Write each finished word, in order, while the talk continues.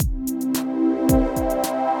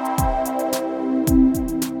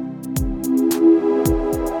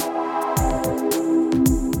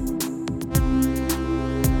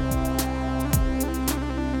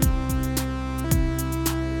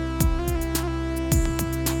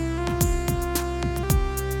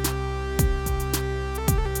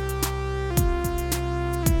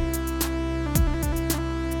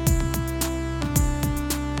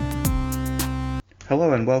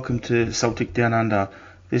Hello and welcome to Celtic Down Under.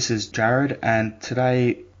 This is Jared, and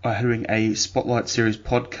today I'm doing a Spotlight Series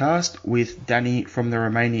podcast with Danny from the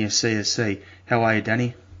Romania CSC. How are you,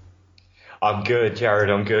 Danny? I'm good, Jared,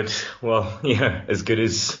 I'm good. Well, yeah, as good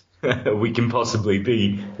as we can possibly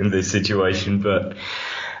be in this situation, but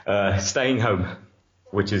staying home,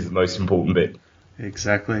 which is the most important bit.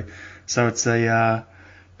 Exactly. So it's a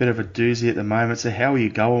bit of a doozy at the moment. So how are you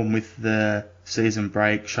going with the season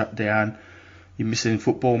break, shutdown? You missing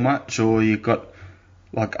football much, or you got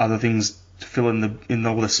like other things to fill in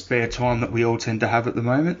all the spare time that we all tend to have at the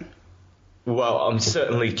moment? Well, I'm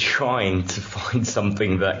certainly trying to find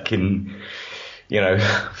something that can,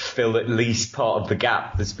 fill at least part of the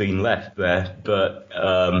gap that's been left there. But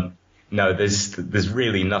no, there's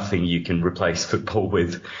really nothing you can replace football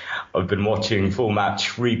with. I've been watching full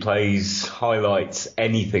match replays, highlights,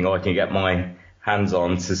 anything I can get my hands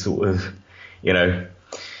on to sort of,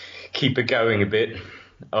 keep it going a bit.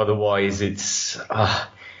 Otherwise, it's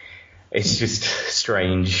just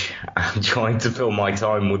strange. I'm trying to fill my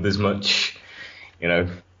time with as much,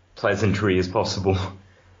 pleasantry as possible.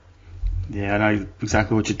 Yeah, I know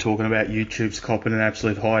exactly what you're talking about. YouTube's copping an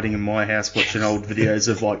absolute hiding in my house watching old videos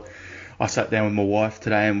of I sat down with my wife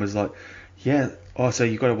today and was like, so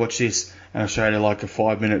you got to watch this. And I showed her a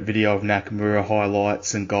 5-minute video of Nakamura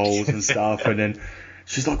highlights and goals and stuff. And then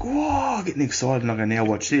she's like, whoa, getting excited. And I go, now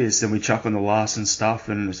watch this. And we chuck on the last and stuff.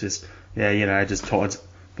 And it's just, it just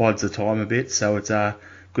bides the time a bit. So it's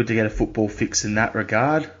good to get a football fix in that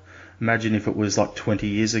regard. Imagine if it was 20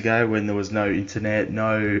 years ago when there was no internet,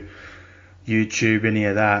 no YouTube, any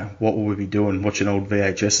of that. What would we be doing? Watching old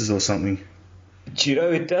VHSs or something?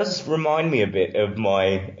 It does remind me a bit of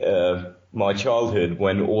my my childhood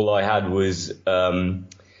when all I had was the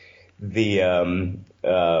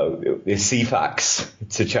CFAX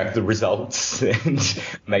to check the results, and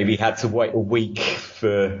maybe had to wait a week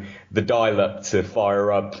for the dial-up to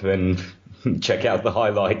fire up and check out the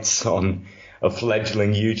highlights on a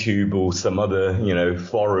fledgling YouTube or some other,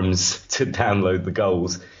 forums to download the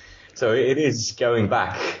goals. So it is going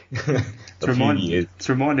back a few years. It's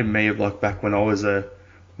reminding me of back when I was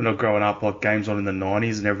growing up, games on in the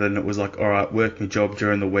 90s and everything. It was all right, work my job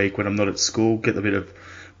during the week when I'm not at school, get a bit of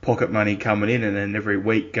pocket money coming in, and then every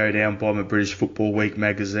week go down, buy my British Football Week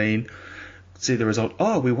magazine, see the result.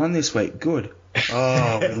 Oh, we won this week. Good.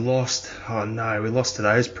 Oh, we lost. Oh no, we lost to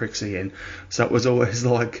those pricks again. So it was always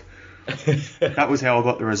that was how I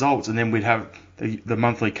got the results. And then we'd have the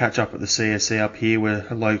monthly catch up at the CSC up here where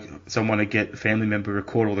someone would get a family member,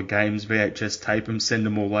 record all the games, VHS tape them, send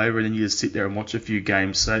them all over, and then you just sit there and watch a few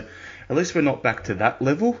games. So at least we're not back to that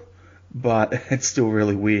level, but it's still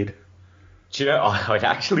really weird. Do you know, I'd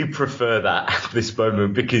actually prefer that at this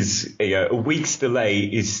moment because a week's delay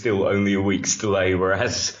is still only a week's delay,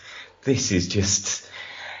 whereas this is just,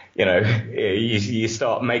 you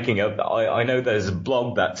start making up. I know there's a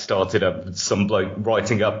blog that started up, some bloke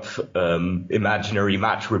writing up imaginary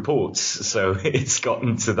match reports, so it's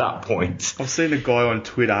gotten to that point. I've seen a guy on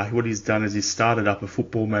Twitter, what he's done is he's started up a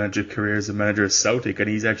Football Manager career as a manager of Celtic, and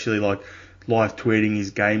he's actually live tweeting his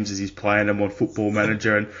games as he's playing them on Football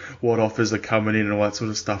Manager and what offers are coming in and all that sort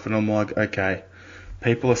of stuff. And I'm like, okay,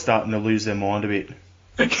 people are starting to lose their mind a bit.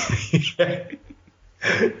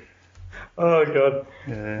 Oh, God.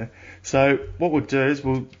 Yeah. So what we'll do is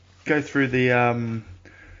we'll go through I'll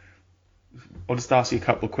just ask you a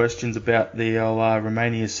couple of questions about the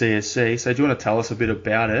Romania CSC. So do you want to tell us a bit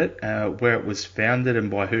about it, where it was founded and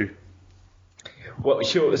by who? Well,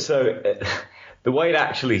 sure. So the way it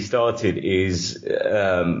actually started is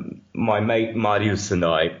my mate Marius and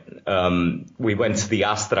I, we went to the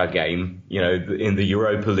Astra game, in the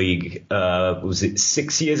Europa League, was it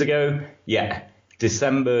 6 years ago? Yeah,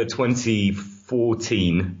 December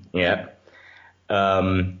 2014, yeah.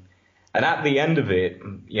 And at the end of it,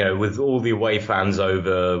 with all the away fans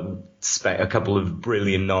over, spent a couple of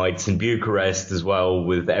brilliant nights in Bucharest as well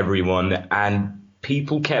with everyone, and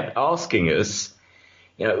people kept asking us,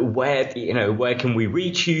 where can we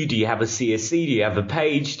reach you? Do you have a CSC? Do you have a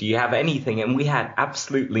page? Do you have anything? And we had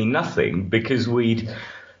absolutely nothing because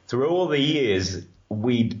through all the years,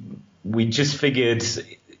 we just figured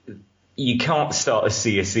you can't start a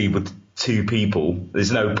CSC with 2 people.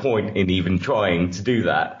 There's no point in even trying to do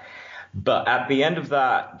that. But at the end of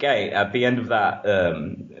that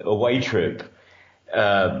away trip,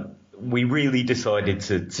 we really decided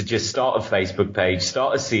to just start a Facebook page,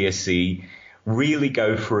 start a CSC, really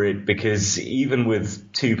go for it, because even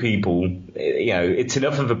with 2 people, it's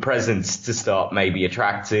enough of a presence to start maybe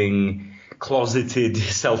attracting closeted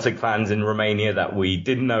Celtic fans in Romania that we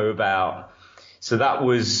didn't know about, So that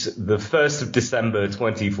was the 1st of December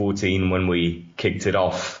 2014 when we kicked it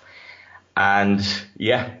off. And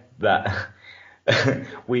yeah, that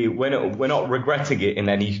we're not regretting it in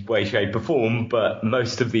any way, shape or form, but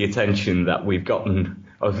most of the attention that we've gotten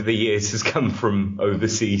over the years has come from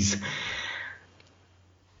overseas.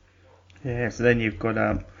 Yeah, so then you've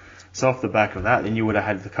got, so off the back of that, then you would have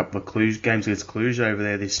had a couple of games against Cluj over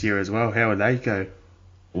there this year as well. How would they go?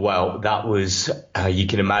 Well, that was, you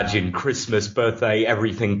can imagine, Christmas, birthday,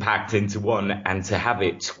 everything packed into one, and to have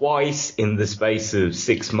it twice in the space of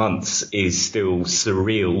 6 months is still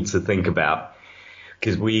surreal to think about.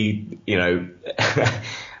 Because we,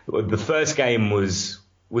 the first game was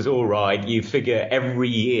all right. You figure every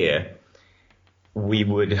year we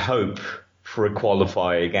would hope for a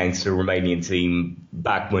qualifier against a Romanian team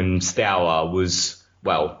back when Steaua was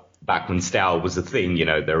a thing,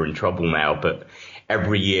 they're in trouble now, but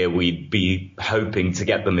every year we'd be hoping to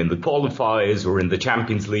get them in the qualifiers or in the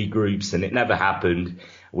Champions League groups, and it never happened.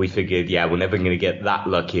 We figured, we're never going to get that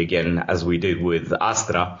lucky again as we did with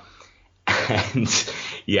Astra. And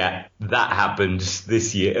that happened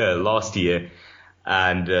last year.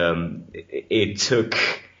 And it took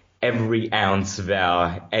every ounce of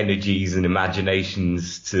our energies and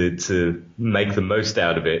imaginations to make the most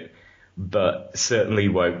out of it, but certainly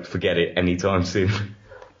won't forget it anytime soon.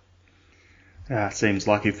 It seems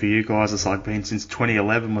lucky for you guys. It's like been since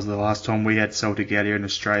 2011 was the last time we had Celtic out here in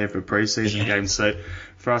Australia for pre-season games. So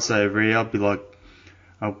for us over here,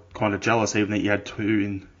 I'm kind of jealous even that you had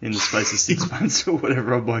two in the space of 6 months or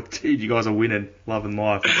whatever. I'm like, dude, you guys are winning, loving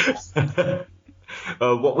life.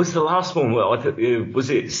 What was the last one? Well, was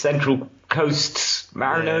it Central Coast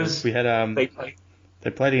Mariners? Yeah, we had they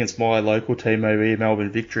played against my local team over here,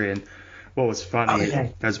 Melbourne Victory, and what was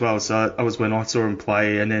funny as well, so I was when I saw them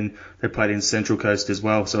play, and then they played in Central Coast as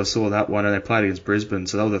well, so I saw that one, and they played against Brisbane,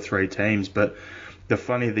 so they were the three teams. But the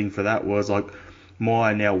funny thing for that was, like,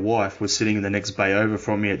 my now wife was sitting in the next bay over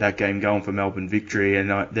from me at that game going for Melbourne Victory,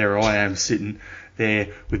 and there I am sitting there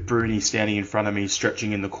with Bruni standing in front of me,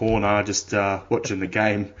 stretching in the corner, just watching the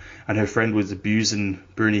game, and her friend was abusing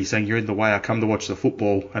Bruni, saying, "You're in the way, I come to watch the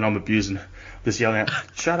football," and I'm abusing, just yelling out,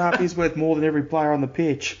 "Shut up, he's worth more than every player on the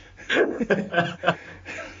pitch."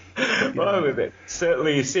 Well, with it,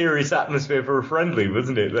 certainly a serious atmosphere for a friendly,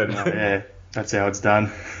 wasn't it then? Yeah, that's how it's done.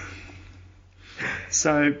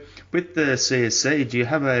 So, with the CSC, do you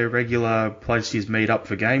have a regular place you meet up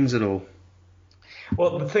for games at all?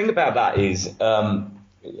 Well, the thing about that is,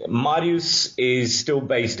 Marius is still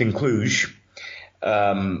based in Cluj.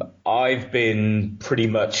 I've been pretty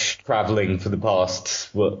much travelling for the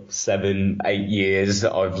past 7-8 years.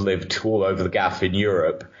 I've lived all over the gaff in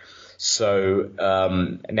Europe. So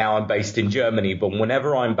now I'm based in Germany, but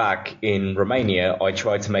whenever I'm back in Romania, I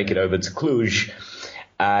try to make it over to Cluj.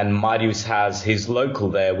 And Marius has his local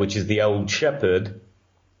there, which is the Old Shepherd,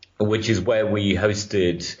 which is where we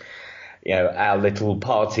hosted, our little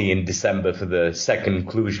party in December for the second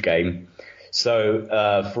Cluj game.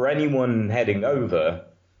 So for anyone heading over,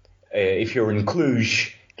 if you're in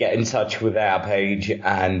Cluj, get in touch with our page,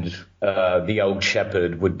 and the Old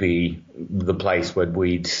Shepherd would be the place where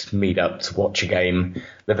we'd meet up to watch a game.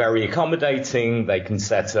 They're very accommodating. They can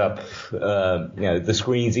set up, the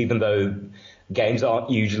screens, even though games aren't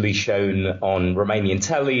usually shown on Romanian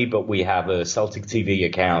telly, but we have a Celtic TV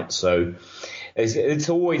account, so it's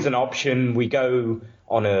always an option. We go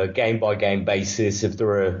on a game-by-game basis. If there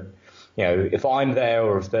are, if I'm there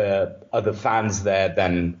or if there are other fans there,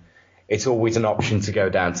 then it's always an option to go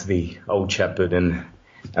down to the Old Shepherd and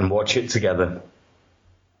watch it together.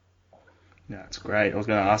 That's great. I was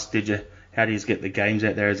going to ask, how do you get the games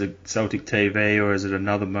out there? Is it Celtic TV or is it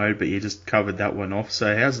another mode? But you just covered that one off.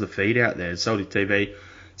 So how's the feed out there? Is Celtic TV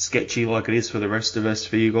sketchy like it is for the rest of us,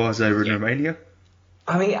 for you guys over in Romania?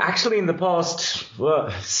 I mean, actually, in the past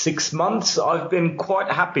 6 months, I've been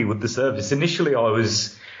quite happy with the service. Initially, I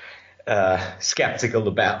was skeptical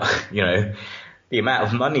about, the amount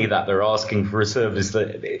of money that they're asking for a service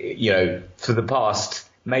that, for the past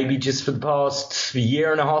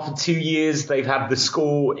year and a half or 2 years, they've had the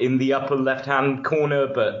score in the upper left-hand corner.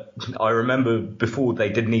 But I remember before they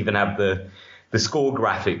didn't even have the score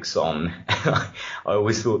graphics on. I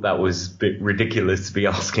always thought that was a bit ridiculous to be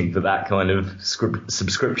asking for that kind of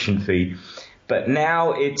subscription fee. But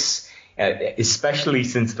now it's, especially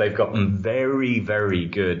since they've gotten very, very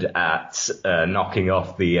good at knocking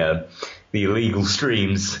off the illegal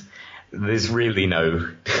streams, there's really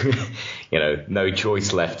no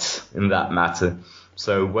choice left in that matter.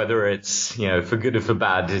 So whether it's, for good or for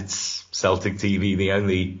bad, it's Celtic TV, the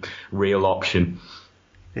only real option.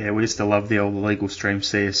 Yeah, we used to love the old illegal stream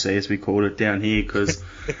CSC as we called it down here because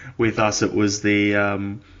with us it was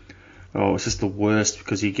it's just the worst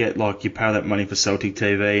because you get you pay that money for Celtic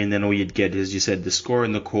TV and then all you'd get is, you said, the score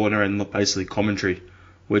in the corner and basically commentary,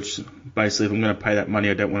 which basically if I'm going to pay that money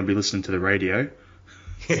I don't want to be listening to the radio.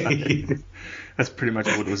 So, that's pretty much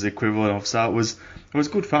what it was the equivalent of. So it was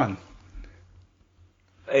good fun.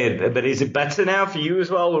 But is it better now for you as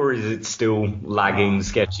well, or is it still lagging,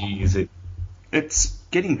 sketchy? It's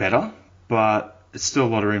getting better, but it's still a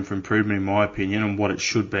lot of room for improvement in my opinion and what it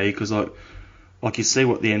should be because like you see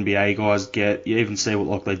what the NBA guys get, you even see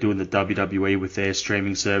what they do in the WWE with their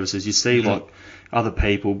streaming services. You see other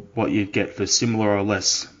people what you get for similar or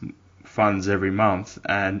less funds every month,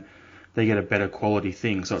 and they get a better quality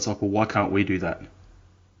thing. So it's well, why can't we do that?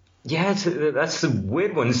 Yeah, that's a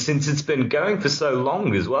weird one since it's been going for so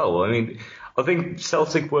long as well. I mean, I think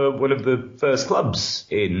Celtic were one of the first clubs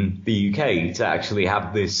in the UK to actually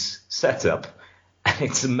have this setup. And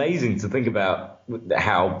it's amazing to think about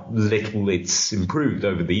how little it's improved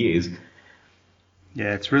over the years.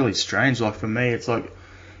 Yeah, it's really strange. For me, it's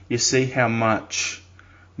you see how much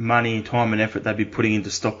money, time and effort they'd be putting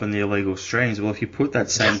into stopping the illegal streams. Well, if you put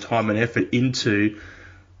that same time and effort into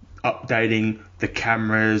updating the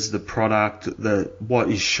cameras, the product,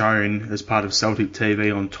 what is shown as part of Celtic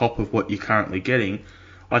TV on top of what you're currently getting,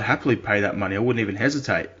 I'd happily pay that money. I wouldn't even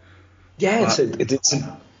hesitate. Yeah, so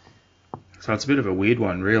it's a bit of a weird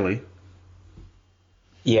one, really.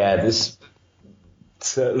 Yeah, this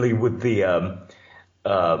certainly with the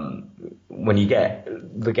when you get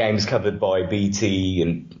the games covered by BT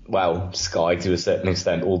and Sky to a certain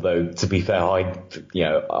extent. Although to be fair,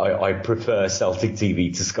 I prefer Celtic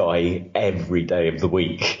TV to Sky every day of the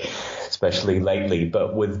week, especially lately.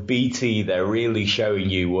 But with BT, they're really showing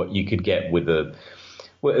you what you could get with a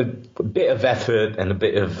bit of effort and a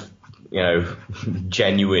bit of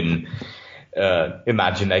genuine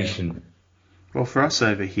imagination. Well, for us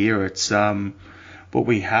over here, it's what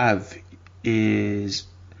we have is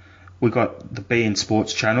we got the beIN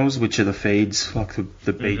Sports channels, which are the feeds, like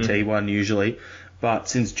the BT one usually. But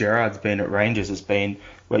since Gerard's been at Rangers, it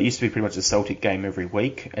used to be pretty much a Celtic game every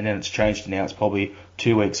week, and then it's changed to now it's probably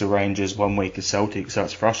 2 weeks of Rangers, 1 week of Celtic, so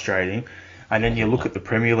it's frustrating. And then you look at the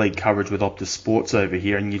Premier League coverage with Optus Sports over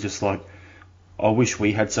here, and you're just like, I wish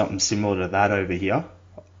we had something similar to that over here.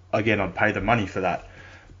 Again, I'd pay the money for that.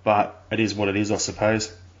 But it is what it is, I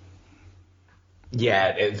suppose.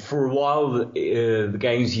 Yeah, for a while, the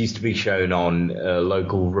games used to be shown on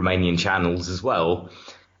local Romanian channels as well.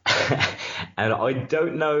 And I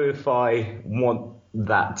don't know if I want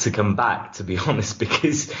that to come back, to be honest,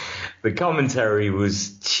 because the commentary was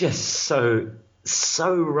just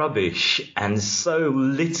so rubbish and so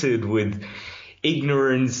littered with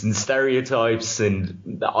ignorance and stereotypes.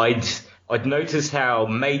 And I'd noticed how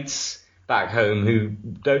mates back home who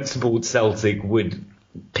don't support Celtic would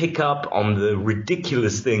pick up on the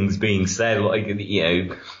ridiculous things being said,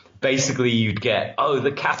 basically you'd get,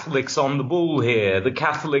 the Catholics on the ball here, the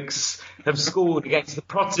Catholics have scored against the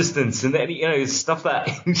Protestants, and then, stuff that...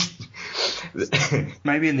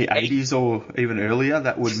 Maybe in the 80s or even earlier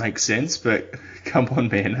that would make sense, but come on,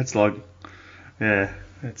 man, it's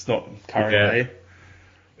it's not current day.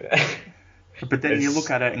 But then you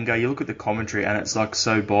look at it and you look at the commentary, and it's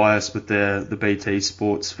so biased with the BT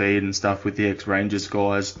Sports feed and stuff with the ex-Rangers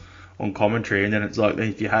guys on commentary, and then it's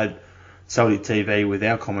if you had Celtic TV with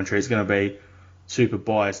our commentary, it's going to be super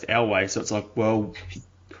biased our way. So it's well,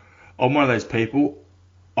 I'm one of those people.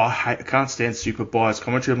 I can't stand super biased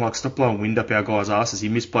commentary. I'm stop blowing wind up our guys' asses. He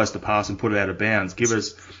misplaced the pass and put it out of bounds. Give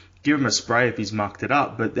him a spray if he's mucked it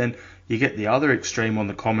up. But then you get the other extreme on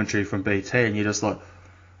the commentary from BT, and you're just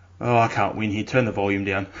I can't win here. Turn the volume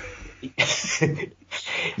down.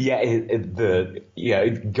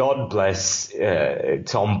 God bless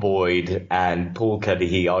Tom Boyd and Paul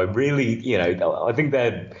Cuddihy. I really, I think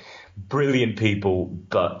they're brilliant people,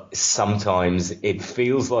 but sometimes it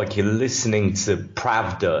feels like you're listening to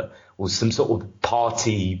Pravda or some sort of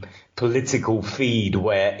party political feed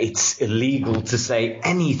where it's illegal to say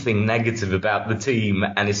anything negative about the team,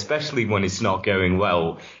 and especially when it's not going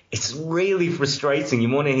well. It's really frustrating. You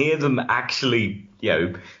want to hear them actually,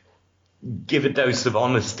 give a dose of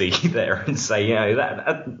honesty there and say,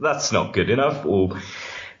 that's not good enough, or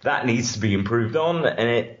that needs to be improved on.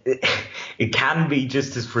 And it can be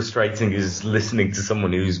just as frustrating as listening to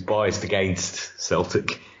someone who's biased against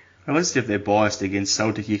Celtic. At least if they're biased against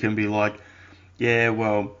Celtic, you can be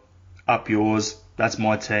up yours, that's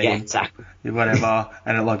my team. Yeah, exactly. Whatever.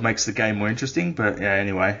 And it makes the game more interesting. But yeah,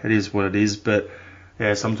 anyway, it is what it is. But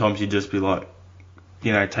yeah, sometimes you just be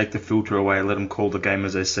take the filter away and let them call the game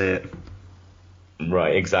as they see it.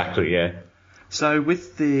 Right, exactly, yeah. So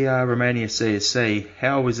with the Romania CSC,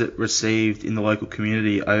 how is it received in the local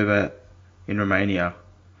community over in Romania?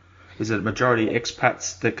 Is it majority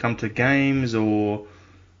expats that come to games, or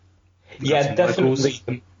you got Yeah, some locals?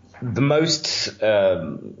 definitely. The most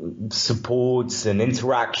supports and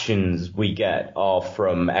interactions we get are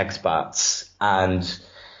from expats and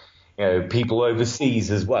people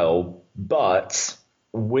overseas as well. But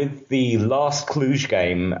with the last Cluj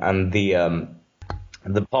game and the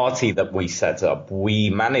party that we set up,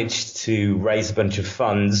 we managed to raise a bunch of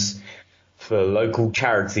funds for local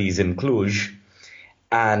charities in Cluj.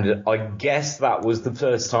 And I guess that was the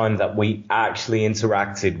first time that we actually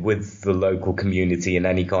interacted with the local community in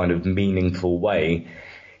any kind of meaningful way.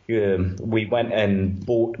 We went and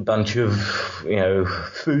bought a bunch of,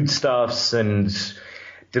 foodstuffs and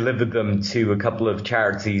delivered them to a couple of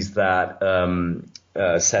charities that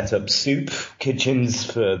set up soup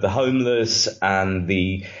kitchens for the homeless and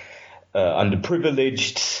the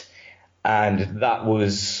underprivileged. And that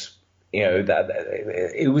was, that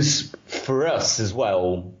it was for us as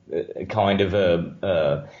well, kind of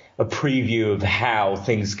a preview of how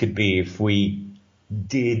things could be if we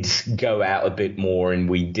did go out a bit more and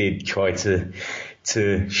we did try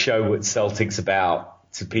to show what Celtic's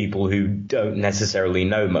about to people who don't necessarily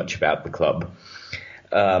know much about the club.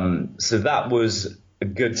 So that was a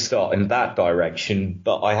good start in that direction.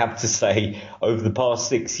 But I have to say, over the past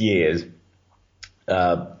 6 years,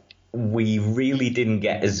 we really didn't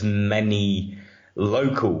get as many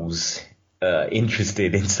locals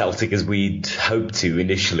interested in Celtic as we'd hoped to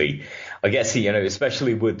initially. I guess,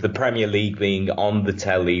 especially with the Premier League being on the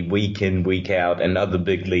telly week in, week out, and other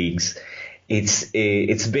big leagues, it's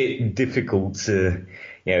a bit difficult to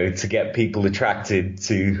get people attracted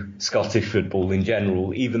to Scottish football in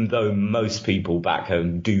general, even though most people back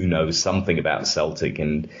home do know something about Celtic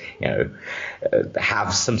and,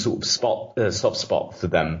 have some sort of soft spot for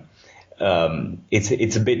them.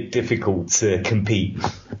 It's a bit difficult to compete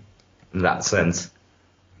in that sense.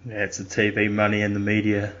 Yeah, it's the TV money and the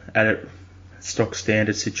media at it, stock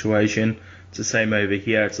standard situation. It's the same over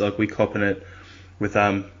here. It's like we copping it with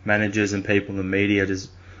managers and people in the media just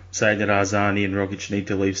saying that Arzani and Rogic need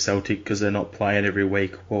to leave Celtic because they're not playing every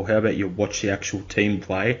week. Well, how about you watch the actual team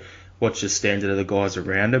play, watch the standard of the guys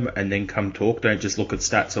around them, and then come talk. Don't just look at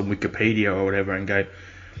stats on Wikipedia or whatever and go,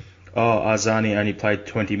 oh, Arzani only played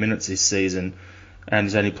 20 minutes this season and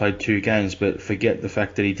he's only played 2 games, but forget the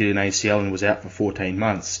fact that he did an ACL and was out for 14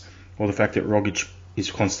 months, or the fact that Rogic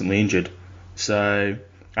is constantly injured. So,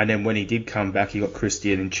 and then when he did come back, he got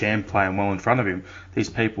Christian and Cham playing well in front of him.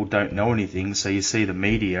 These people don't know anything, so you see the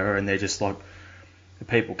media and they're just like, the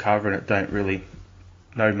people covering it don't really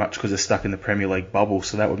know much because they're stuck in the Premier League bubble,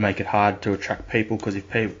 so that would make it hard to attract people, because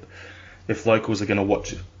if locals are going to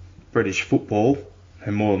watch British football,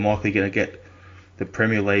 they're more than likely going to get the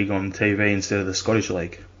Premier League on TV instead of the Scottish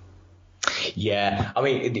League. Yeah, I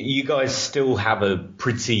mean, you guys still have a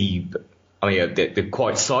pretty, the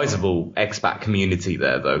quite sizable expat community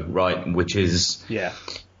there, though, right? Which is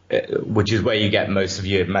where you get most of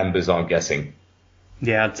your members, I'm guessing.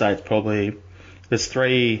 Yeah, I'd say it's probably, there's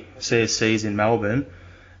 3 CSCs in Melbourne,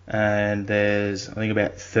 and there's, I think,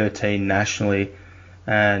 about 13 nationally,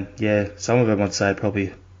 and yeah, some of them I'd say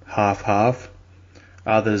probably half.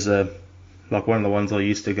 Others are, like one of the ones I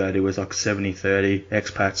used to go to was like 70-30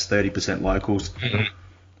 expats, 30% locals. Mm-hmm.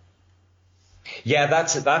 Yeah,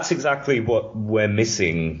 that's exactly what we're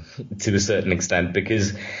missing to a certain extent,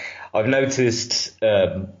 because I've noticed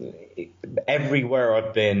everywhere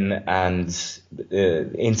I've been and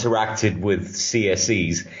interacted with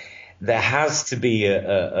CSEs, there has to be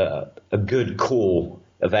a good core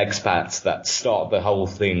of expats that start the whole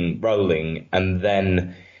thing rolling, and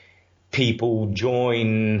then people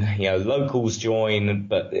join, locals join,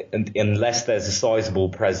 but unless there's a sizable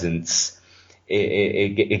presence,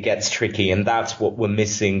 it gets tricky, and that's what we're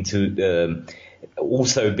missing to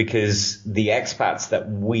also because the expats that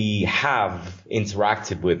we have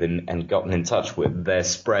interacted with and gotten in touch with, they're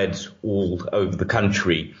spread all over the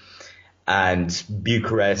country, and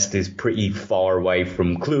Bucharest is pretty far away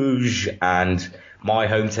from Cluj, and my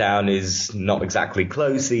hometown is not exactly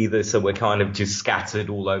close either, so we're kind of just scattered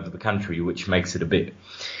all over the country, which makes it a bit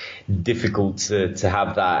difficult to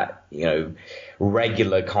have that,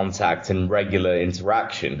 regular contact and regular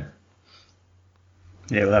interaction.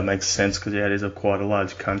 Yeah, well, that makes sense, because it is quite a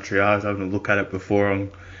large country. I was having to look at it before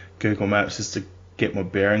on Google Maps just to get my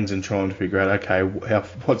bearings and trying to figure out, okay,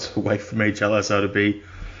 what's away from each other, so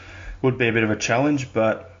would be a bit of a challenge,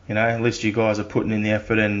 but, at least you guys are putting in the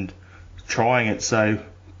effort and trying it, so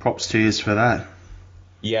props to you for that.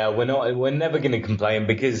 Yeah, we're never going to complain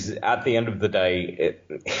because at the end of the day,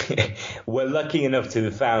 we're lucky enough to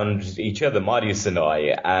have found each other, Marius and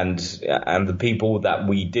I, and the people that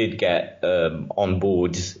we did get on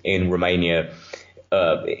board in Romania.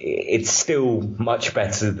 It's still much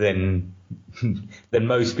better than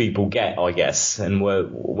most people get, I guess, and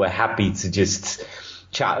we're happy to just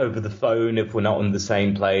chat over the phone if we're not in the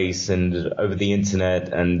same place and over the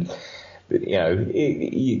internet. And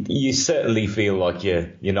you certainly feel like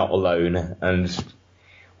you're not alone, and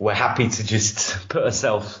we're happy to just put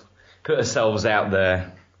ourselves out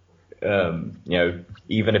there,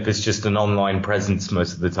 even if it's just an online presence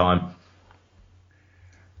most of the time.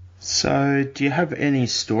 So, do you have any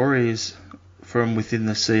stories from within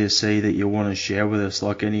the CSC that you want to share with us,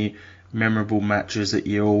 like any memorable matches that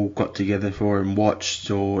you all got together for and watched,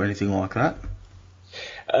 or anything like that?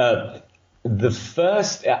 The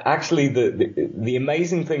first, actually, the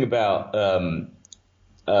amazing thing about the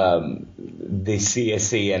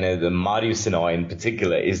CSC and the Marius and I in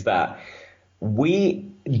particular is that we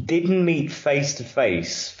didn't meet face to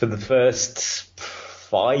face for the first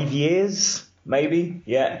 5 years, maybe.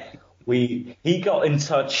 Yeah, he got in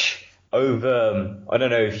touch over, I don't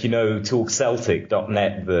know if you know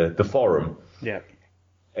TalkCeltic.net, the forum. Yeah.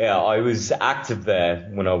 Yeah, I was active there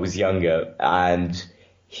when I was younger, and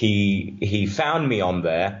he found me on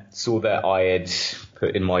there, saw that I had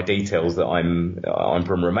put in my details that I'm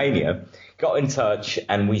from Romania, got in touch,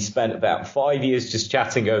 and we spent about 5 years just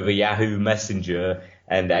chatting over Yahoo Messenger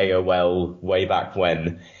and AOL way back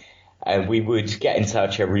when. And we would get in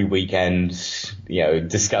touch every weekend,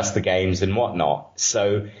 discuss the games and whatnot.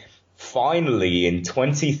 So finally in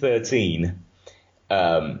 2013,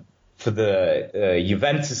 for the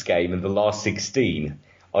Juventus game in the last 16,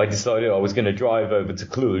 I decided I was going to drive over to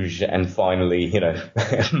Cluj and finally,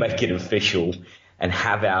 make it official and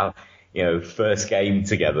have our, first game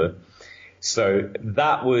together. So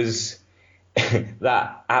that was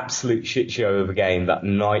that absolute shit show of a game, that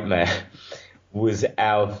nightmare, was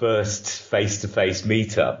our first face-to-face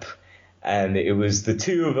meetup. And it was the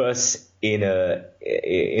two of us in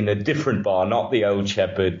a different bar, not the Old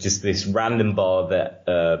Shepherd, just this random bar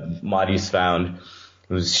that Marius found.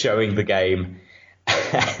 It was showing the game.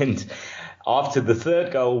 And after the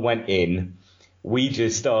third goal went in, we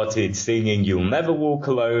just started singing "You'll Never Walk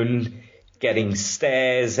Alone," getting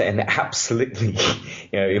stares and absolutely,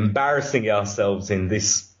 embarrassing ourselves in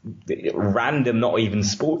this random, not even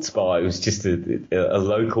sports bar. It was just a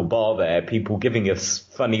local bar there, people giving us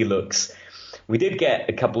funny looks. We did get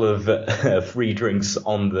a couple of free drinks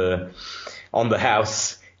on the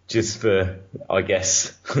house just for, I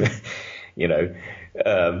guess,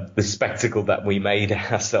 the spectacle that we made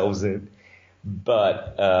ourselves in.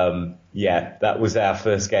 But that was our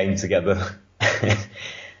first game together.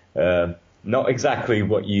 Not exactly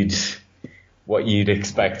what you'd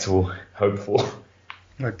expect or hope for.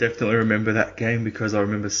 I definitely remember that game because I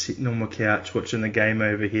remember sitting on my couch watching the game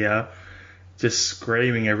over here, just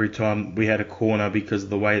screaming every time we had a corner because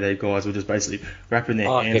of the way they guys were just basically wrapping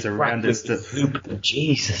their hands around us.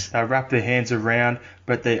 Jesus. They wrap their hands around,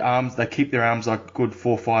 but they keep their arms like a good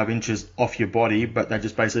 4 or 5 inches off your body, but they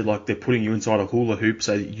just basically like they're putting you inside a hula hoop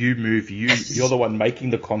so that you move, you're the one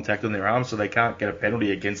making the contact on their arms, so they can't get a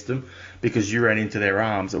penalty against them because you ran into their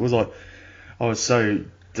arms. It was like, I was so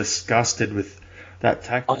disgusted with that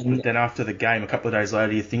tactic. But then after the game, a couple of days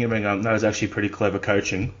later, you think of it and that was actually pretty clever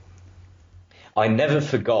coaching. I never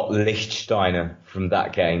forgot Lichtsteiner from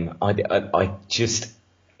that game. I just,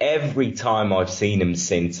 every time I've seen him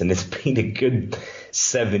since, and it's been a good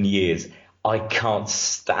 7 years, I can't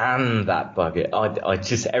stand that bugger. I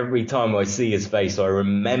just, every time I see his face, I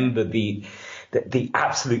remember the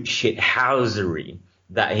absolute shithousery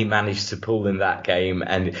that he managed to pull in that game.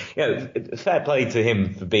 And, fair play to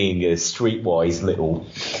him for being a streetwise little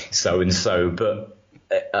so-and-so, but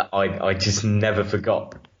I just never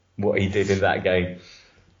forgot what he did in that game.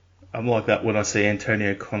 I'm like that when I see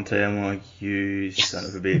Antonio Conte. I'm like, you son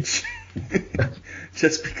of a bitch.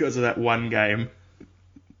 Just because of that one game.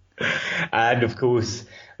 And, of course,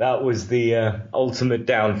 that was the ultimate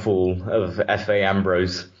downfall of F.A.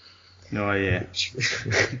 Ambrose. Oh, yeah.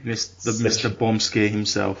 Mr. Bomski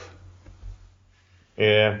himself.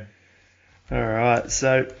 Yeah. All right.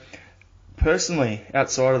 So, personally,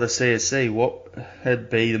 outside of the CSC, what would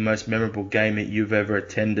be the most memorable game that you've ever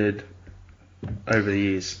attended over the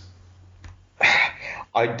years?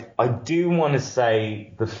 I do want to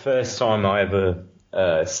say the first time I ever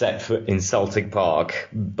set foot in Celtic Park,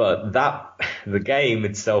 but the game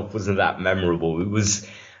itself wasn't that memorable. It was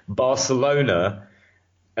Barcelona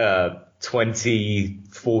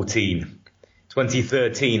 2014.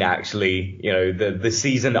 2013, actually, the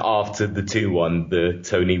season after the 2-1, the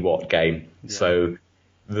Tony Watt game. Yeah. So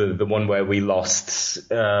the one where we lost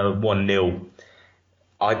 1-0.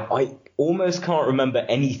 I almost can't remember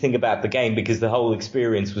anything about the game because the whole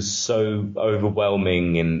experience was so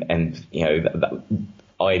overwhelming, and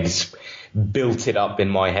I'd built it up in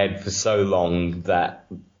my head for so long that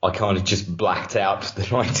I kind of just blacked out for the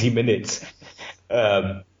 90 minutes.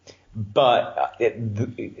 But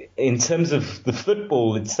in terms of the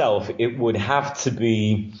football itself, it would have to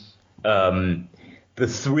be the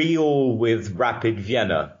 3-3 with Rapid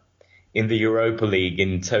Vienna in the Europa League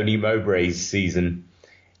in Tony Mowbray's season.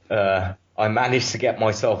 I managed to get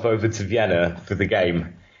myself over to Vienna for the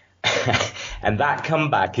game. And that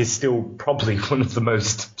comeback is still probably one of the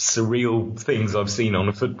most surreal things I've seen on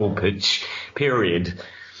a football pitch, period.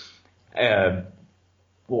 What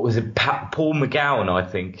was it? Paul McGowan, I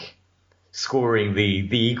think, scoring the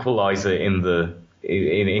equaliser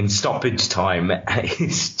in stoppage time.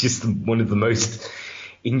 It's just one of the most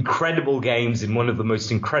incredible games in one of the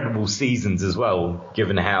most incredible seasons as well,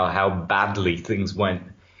 given how badly things went.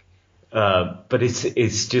 But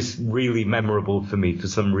it's just really memorable for me for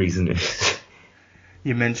some reason.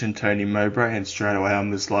 You mentioned Tony Mowbray, and straight away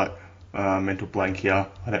I'm just like, mental blank here.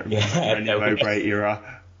 I don't remember Tony Mowbray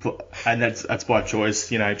era. And that's by choice,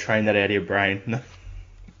 train that out of your brain.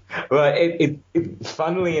 Well,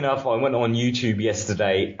 funnily enough, I went on YouTube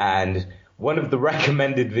yesterday, and one of the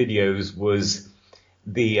recommended videos was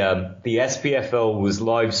the SPFL was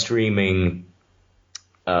live streaming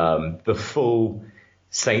the full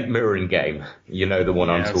St. Mirren game. You know the one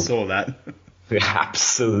I'm talking about. I saw that.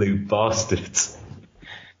 Absolute bastards.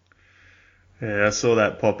 Yeah, I saw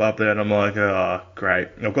that pop up there, and I'm like, oh, great.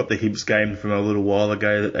 I've got the Hibs game from a little while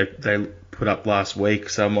ago that they put up last week,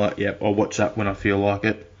 so I'm like, yeah, I'll watch that when I feel like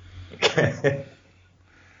it.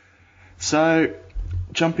 So,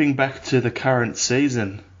 jumping back to the current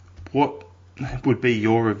season, what would be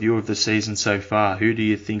your review of the season so far? Who do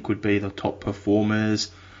you think would be the top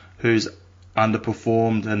performers? Who's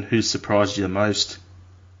underperformed, and who's surprised you the most?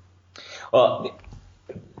 Well,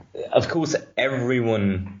 of course,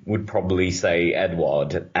 everyone would probably say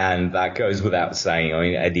Edouard, and that goes without saying. I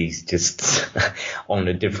mean, Eddie's just on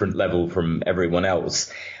a different level from everyone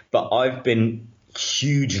else. But I've been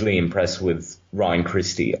hugely impressed with Ryan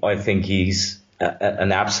Christie. I think he's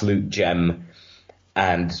an absolute gem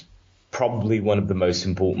and probably one of the most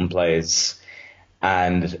important players.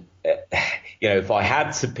 And, if I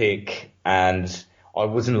had to pick and I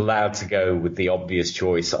wasn't allowed to go with the obvious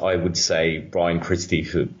choice, I would say Brian Christie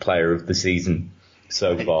for player of the season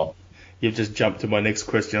so far. You've just jumped to my next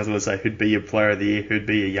question. I was going to say, who'd be your player of the year? Who'd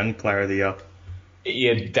be your young player of the year?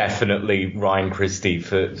 Yeah, definitely Ryan Christie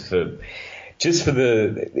for the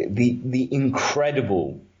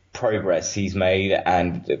incredible progress he's made,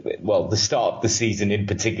 and the start of the season in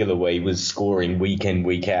particular, where he was scoring week in,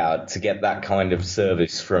 week out, to get that kind of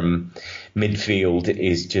service from midfield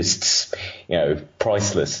is just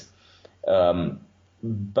priceless.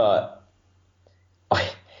 But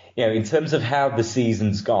in terms of how the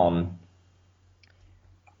season's gone,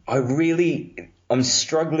 I'm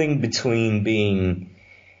struggling between being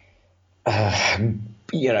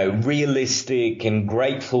realistic and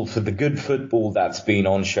grateful for the good football that's been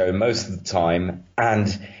on show most of the time,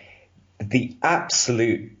 and the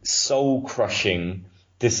absolute soul-crushing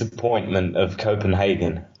disappointment of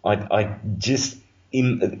Copenhagen. I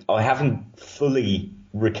haven't fully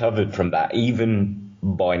recovered from that, even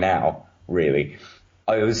by now, really.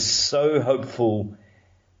 I was so hopeful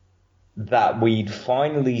that we'd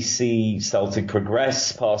finally see Celtic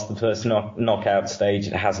progress past the first knockout stage.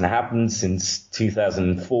 It hasn't happened since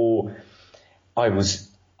 2004. I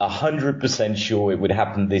was 100% sure it would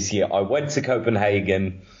happen this year. I went to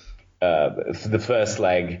Copenhagen for the first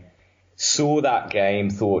leg, saw that game,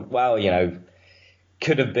 thought, well,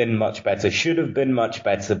 could have been much better, should have been much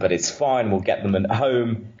better, but it's fine, we'll get them at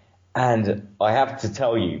home. And I have to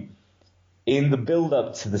tell you, in the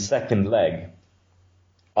build-up to the second leg,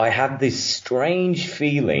 I had this strange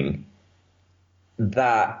feeling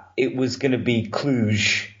that it was going to be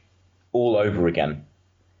Cluj all over again.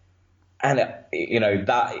 And,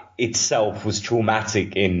 that itself was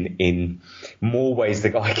traumatic in more ways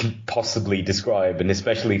than I can possibly describe. And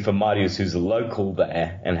especially for Marius, who's a local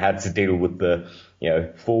there and had to deal with the,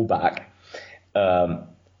 fullback.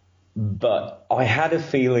 But I had a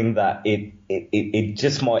feeling that it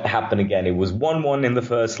just might happen again. It was 1-1 in the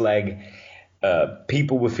first leg.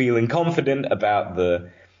 People were feeling confident about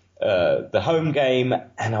the home game,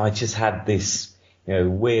 and I just had this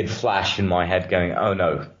weird flash in my head going, oh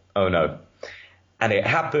no, and it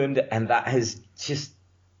happened, and that has just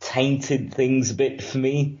tainted things a bit for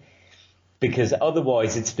me, because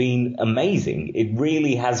otherwise it's been amazing. It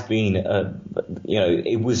really has been,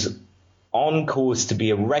 it was on course to be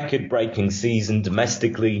a record-breaking season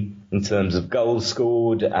domestically in terms of goals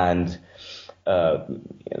scored and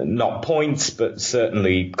not points, but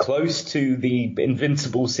certainly close to the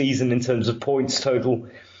invincible season in terms of points total.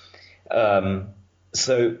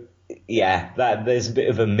 So, yeah, there's a bit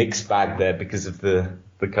of a mixed bag there because of the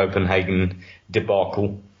Copenhagen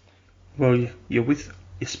debacle. Well, you're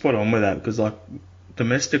spot on with that, because like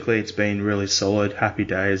domestically it's been really solid, happy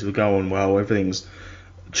days, we're going well, everything's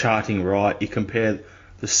charting right. You compare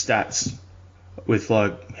the stats with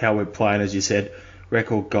like how we're playing, as you said,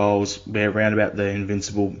 record goals, we're around about the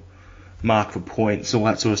invincible mark for points, all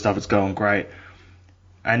that sort of stuff, it's going great.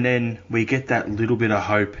 And then we get that little bit of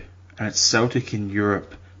hope, and it's Celtic in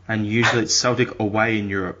Europe, and usually it's Celtic away in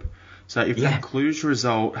Europe. So if that Cluj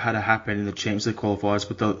result had happened in the Champions League qualifiers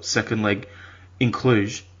with the second leg in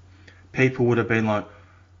Cluj, people would have been like,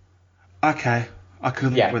 okay, I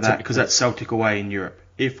can live with that because that's Celtic away in Europe.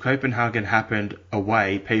 If Copenhagen happened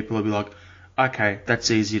away, people would be like, okay,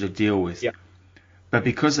 that's easy to deal with. Yeah. But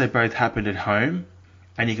because they both happened at home,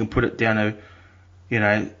 and you can put it down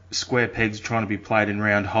to, square pegs trying to be played in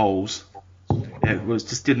round holes, it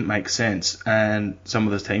just didn't make sense. And some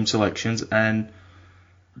of the team selections, and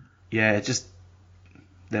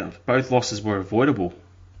both losses were avoidable.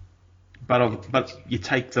 But you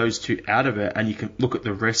take those two out of it, and you can look at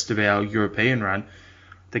the rest of our European run.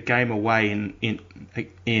 The game away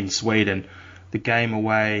in Sweden, the game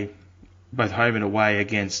away, both home and away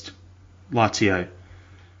against Lazio.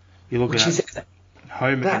 You look at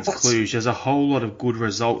home against Cluj. There's a whole lot of good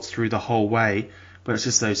results through the whole way, but it's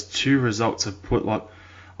just those two results have put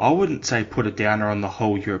I wouldn't say put a downer on the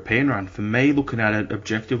whole European run. For me, looking at it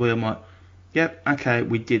objectively, I'm like, yep, okay,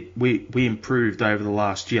 we improved over the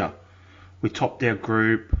last year. We topped our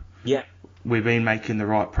group. Yeah. We've been making the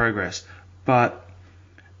right progress. But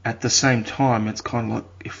at the same time, it's kind of like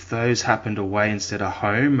if those happened away instead of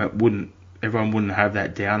home, everyone wouldn't have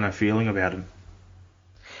that downer feeling about them.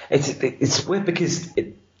 It's weird because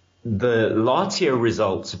the Lazio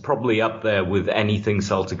results are probably up there with anything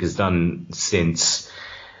Celtic has done since,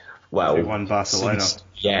 well, they won Barcelona.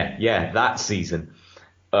 That season.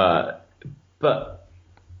 But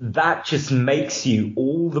that just makes you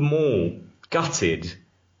all the more gutted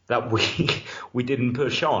that we didn't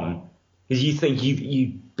push on, because you think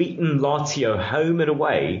you've beaten Lazio home and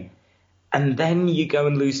away, and then you go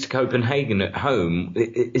and lose to Copenhagen at home.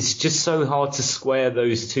 It's just so hard to square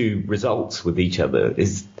those two results with each other.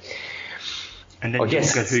 And then you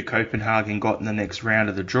look at who Copenhagen got in the next round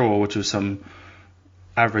of the draw, which was some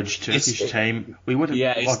average Turkish team. We would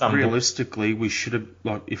have, realistically, we should have,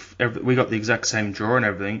 if we got the exact same draw and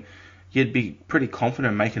everything, you'd be pretty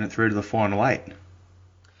confident making it through to the final 8.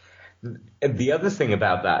 The other thing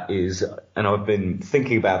about that is, and I've been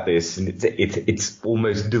thinking about this, and it's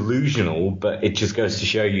almost delusional, but it just goes to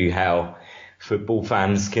show you how football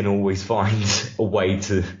fans can always find a way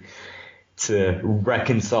to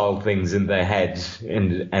reconcile things in their head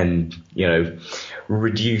and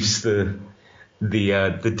reduce the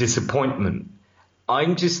disappointment.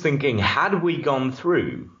 I'm just thinking, had we gone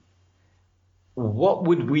through, what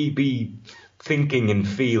would we be thinking and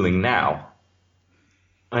feeling now?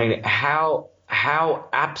 I mean, how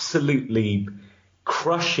absolutely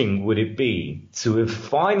crushing would it be to have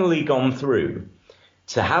finally gone through,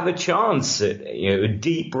 to have a chance at a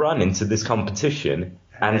deep run into this competition,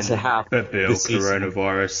 and to have the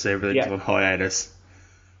coronavirus, everything's on hiatus.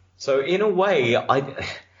 So in a way, I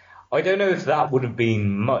don't know if that would have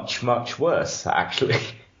been much worse, actually.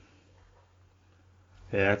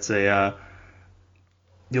 Yeah, it's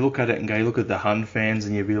you look at it and go, you look at the Hun fans,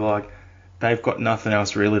 and you'd be like, they've got nothing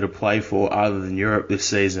else really to play for other than Europe this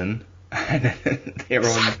season, and they're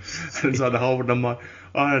on. It's on the whole, and I'm like,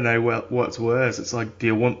 I don't know what's worse. It's like, if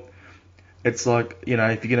you're going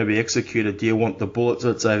to be executed, do you want the bullets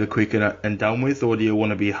that's over quick and done with, or do you want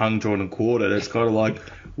to be hung, drawn, and quartered? It's kind of like,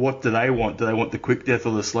 what do they want? Do they want the quick death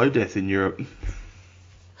or the slow death in Europe?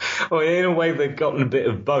 Well, in a way, they've gotten a bit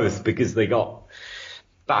of both, because they got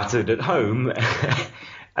battered at home.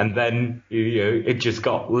 And then it just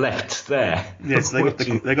got left there. Yes, they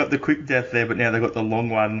got the quick death there, but now they got the long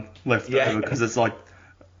one left over, because it's like,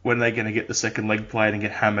 when are they going to get the second leg played and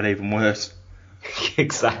get hammered even worse?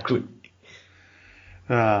 Exactly.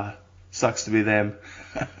 Sucks to be them.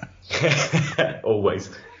 Always.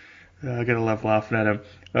 I gotta love laughing at them.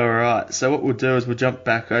 All right, so what we'll do is we'll jump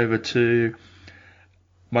back over to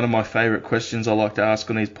one of my favourite questions I like to ask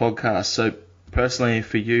on these podcasts. So personally,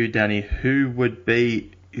 for you, Danny, who would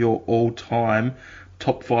be your all-time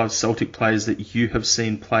top 5 Celtic players that you have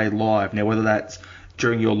seen play live. Now, whether that's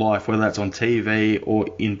during your life, whether that's on TV or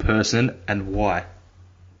in person, and why.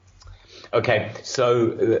 Okay,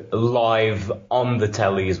 so live on the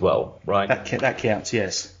telly as well, right? That counts,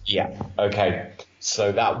 yes. Yeah, okay.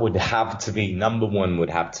 So that would have to be, number one would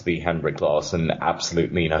have to be Henrik Larsson.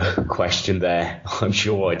 Absolutely no question there. I'm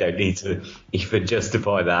sure I don't need to even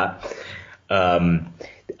justify that.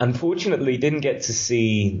 Unfortunately, didn't get to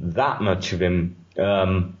see that much of him.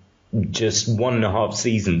 Just 1.5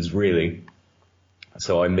 seasons, really.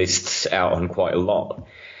 So I missed out on quite a lot.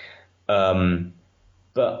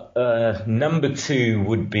 But number 2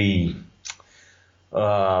 would be...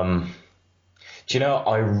 do you know,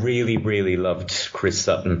 I really, really loved Chris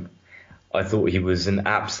Sutton. I thought he was an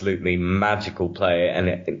absolutely magical player,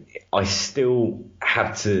 and I still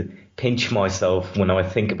have to pinch myself when I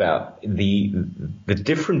think about the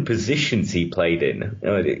different positions he played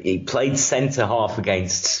in. He played centre half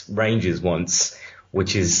against Rangers once,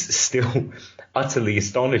 which is still utterly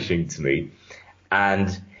astonishing to me. And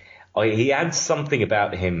he had something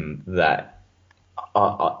about him that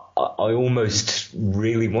I almost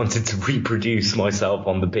really wanted to reproduce myself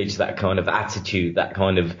on the pitch, that kind of attitude, that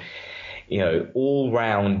kind of,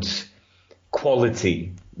 all-round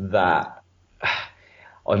quality that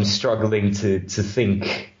I'm struggling to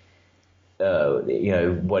think,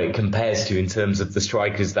 what it compares to in terms of the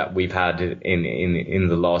strikers that we've had in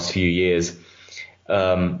the last few years.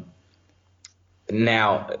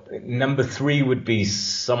 Now, number 3 would be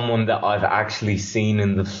someone that I've actually seen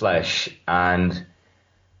in the flesh, and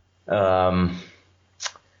Paddy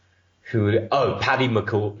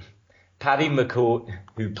McCourt. Paddy McCourt,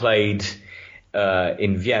 who played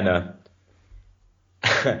in Vienna,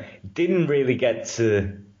 didn't really get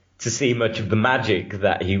to see much of the magic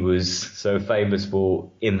that he was so famous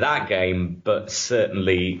for in that game, but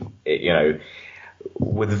certainly,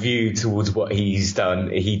 with a view towards what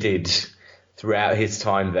he did throughout his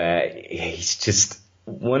time there. He's just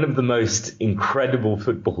one of the most incredible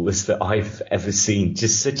footballers that I've ever seen.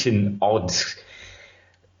 Just such an odd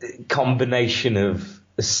combination of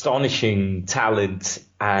astonishing talent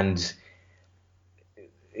and,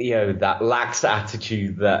 that lax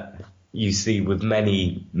attitude that you see with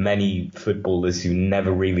many, many footballers who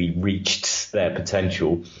never really reached their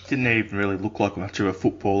potential. Didn't even really look like much of a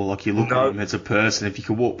footballer. Like, you look at him as a person, if you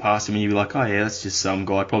could walk past him and you'd be like, oh yeah, that's just some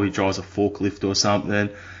guy, probably drives a forklift or something.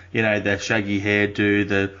 The shaggy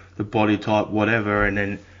hairdo, the body type, whatever, and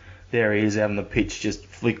then there he is out on the pitch, just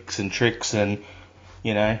flicks and tricks and,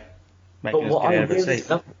 making us get out of a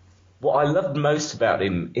seat. What I loved most about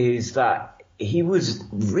him is that he was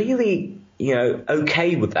really,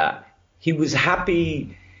 okay with that. He was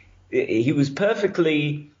happy. He was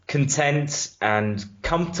perfectly content and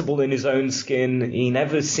comfortable in his own skin. He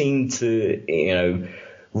never seemed to,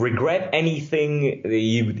 regret anything.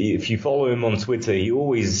 If you follow him on Twitter, he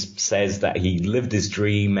always says that he lived his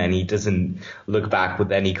dream and he doesn't look back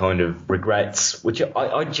with any kind of regrets, which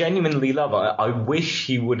I genuinely love. I wish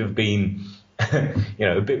he would have been,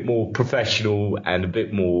 a bit more professional and a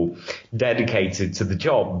bit more dedicated to the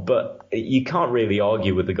job. But you can't really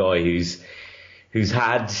argue with the guy who's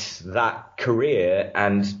had that career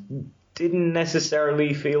and didn't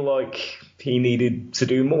necessarily feel like he needed to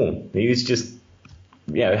do more. He was just,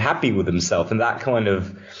 happy with himself, and that kind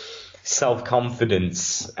of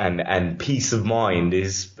self-confidence and peace of mind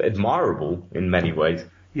is admirable in many ways.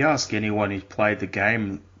 You ask anyone who's played the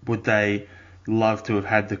game, would they love to have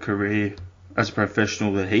had the career as a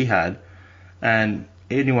professional that he had? And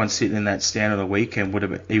anyone sitting in that stand on the weekend would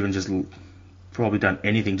have even just probably done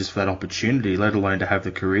anything just for that opportunity, let alone to have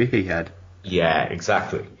the career he had. Yeah,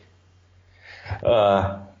 exactly.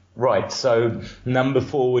 Right, so number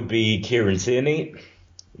 4 would be Kieran Tierney,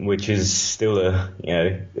 which is still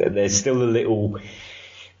there's still a little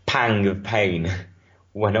pang of pain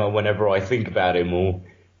whenever I think about him or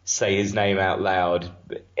say his name out loud.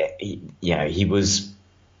 He was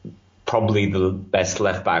probably the best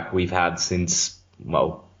left back we've had since,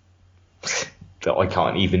 that I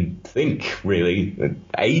can't even think really,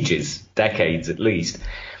 decades at least.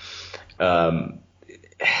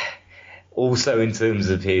 Also in terms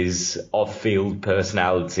of his off-field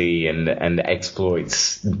personality and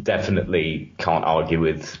exploits, definitely can't argue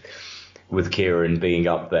with Kieran being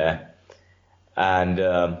up there.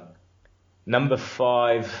 And number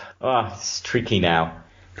 5, it's tricky now.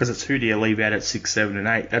 Because it's who do you leave out at 6, 7 and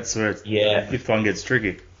 8? That's where this one gets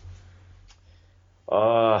tricky.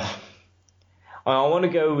 I want to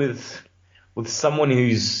go with someone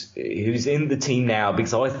who's in the team now,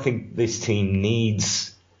 because I think this team needs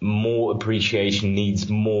more appreciation, needs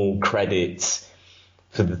more credit,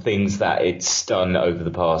 for the things that it's done over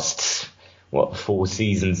the past, 4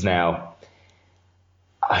 seasons now.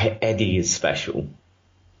 Eddie is special.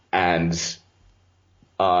 And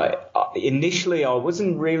initially I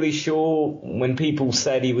wasn't really sure when people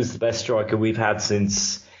said he was the best striker we've had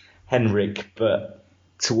since Henrik, but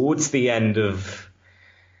towards the end of,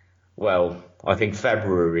 I think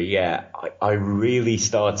February, I really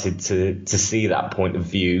started to see that point of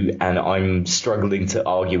view, and I'm struggling to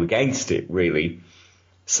argue against it, really.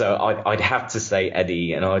 So I'd have to say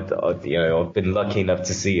Eddie, and I've been lucky enough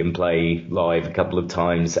to see him play live a couple of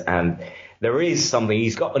times, and there is something.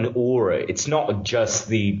 He's got an aura. It's not just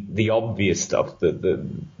the obvious stuff,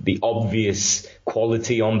 the obvious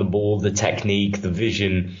quality on the ball, the technique, the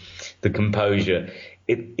vision, the composure.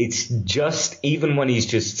 It's just, even when he's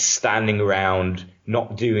just standing around,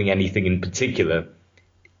 not doing anything in particular,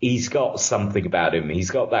 he's got something about him.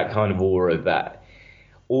 He's got that kind of aura that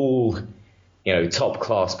all, top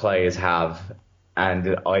class players have.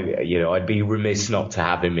 And I'd be remiss not to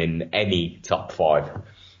have him in any top 5.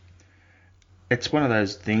 It's one of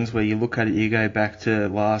those things where you look at it, you go back to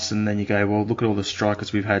Larson, and then you go, well, look at all the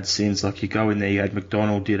strikers we've had since. Like, you go in there, you had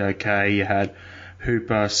McDonald did okay, you had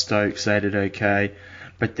Hooper, Stokes, they did okay.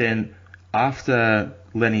 But then after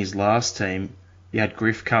Lenny's last team, you had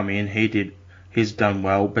Griff come in, he's done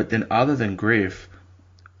well. But then other than Griff,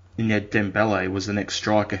 you had Dembele was the next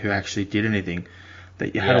striker who actually did anything.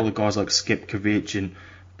 That you had all the guys like Skepkovic and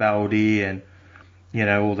Baldi and,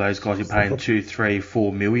 all those guys you're paying 2, 3,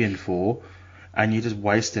 4 million for, and you're just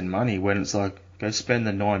wasting money when it's like, go spend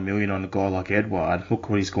the 9 million on a guy like Edouard. Look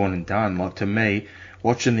what he's gone and done. Like, to me,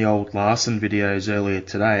 watching the old Larson videos earlier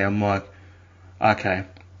today, I'm like, okay,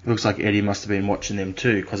 looks like Eddie must have been watching them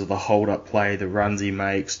too because of the hold-up play, the runs he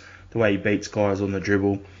makes, the way he beats guys on the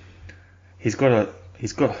dribble. I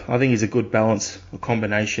think he's a good balance, a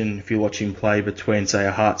combination, if you watch him play, between, say,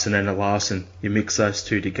 a Hartson and a Larson. You mix those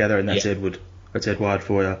two together, and that's Edward. That's Edouard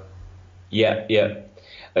for you. Yeah.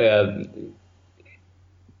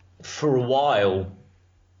 For a while,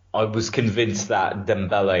 I was convinced that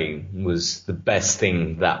Dembele was the best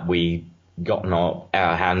thing that we gotten our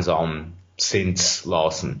hands on since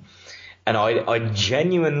Larson. And I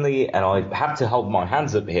genuinely, and I have to hold my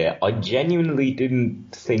hands up here, I genuinely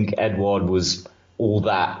didn't think Edouard was all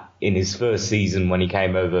that in his first season when he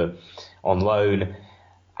came over on loan.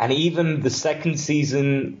 And even the second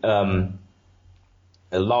season,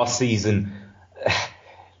 last season,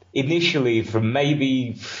 initially, from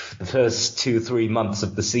maybe the first 2-3 months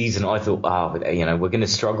of the season, I thought, we're going to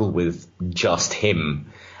struggle with just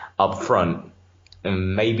him up front.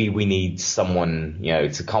 And maybe we need someone,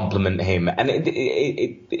 to complement him. And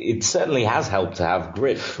it certainly has helped to have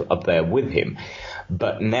Griff up there with him.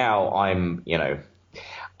 But now I'm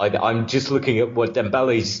just looking at what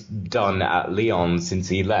Dembele's done at Lyon since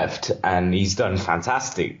he left, and he's done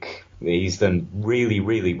fantastic. He's done really,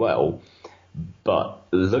 really well. But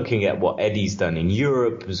looking at what Eddie's done in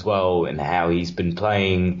Europe as well and how he's been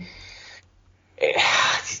playing,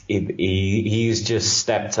 he's just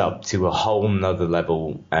stepped up to a whole nother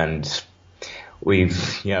level. And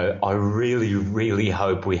I really, really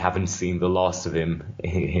hope we haven't seen the last of him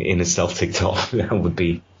in a Celtic top. That would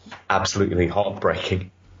be absolutely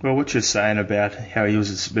heartbreaking. Well, what you're saying about how he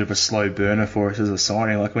was a bit of a slow burner for us as a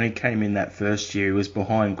signing, like when he came in that first year, he was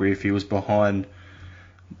behind Griff, he was behind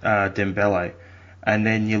Dembele, and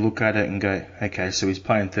then you look at it and go, okay, so he's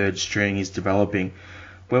playing third string, he's developing.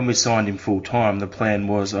 When we signed him full time, the plan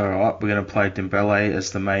was, all right, we're going to play Dembele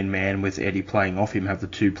as the main man with Eddie playing off him, have the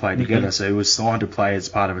two play together. So he was signed to play as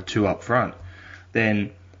part of a 2 up front.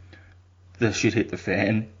 Then the shit hit the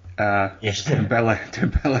fan.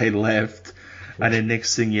 Dembele left, and then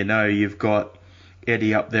next thing you know, you've got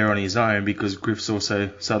Eddie up there on his own because Griff's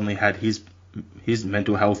also suddenly had his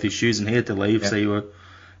mental health issues and he had to leave, so you were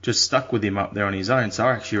just stuck with him up there on his own. So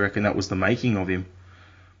I actually reckon that was the making of him.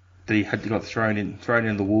 That he had got thrown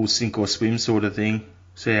in the wall, sink or swim sort of thing.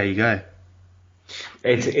 See how you go.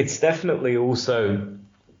 It's definitely also,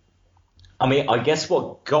 I guess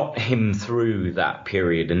what got him through that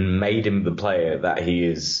period and made him the player that he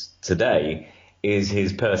is today is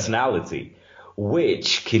his personality,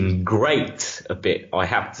 which can grate a bit, I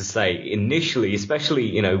have to say, initially,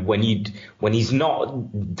 especially, when he's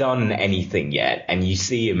not done anything yet and you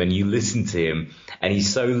see him and you listen to him and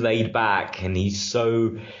he's so laid back and he's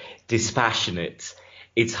so dispassionate.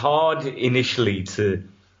 It's hard initially to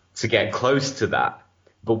get close to that.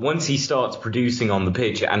 But once he starts producing on the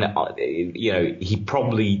pitch, and, he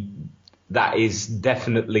probably, that is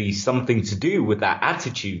definitely something to do with that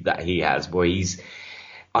attitude that he has, where he's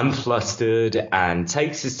unflustered and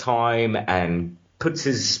takes his time and puts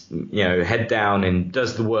his head down and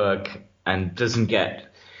does the work and doesn't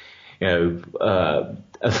get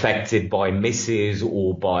affected by misses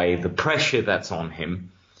or by the pressure that's on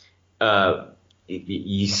him,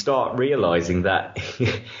 you start realizing that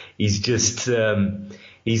he's just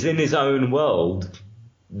he's in his own world,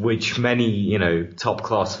 which many top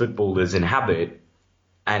class footballers inhabit,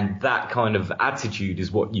 and that kind of attitude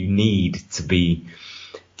is what you need to be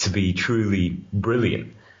truly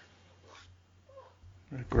brilliant.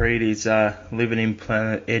 Agreed. He's living in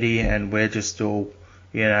Planet Eddie, and we're just all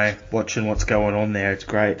watching what's going on there. It's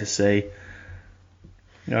great to see.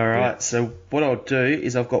 All right, So what I'll do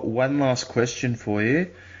is I've got one last question for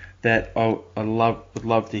you that I would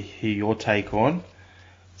love to hear your take on.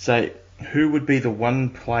 So, who would be the one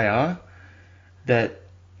player that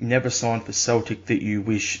never signed for Celtic that you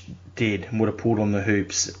wish did and would have pulled on the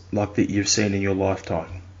hoops like that you've seen in your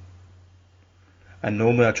lifetime? And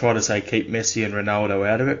normally I try to say keep Messi and Ronaldo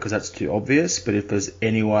out of it because that's too obvious. But if there's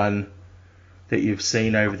anyone that you've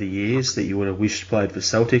seen over the years that you would have wished played for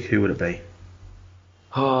Celtic, who would it be?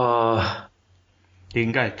 You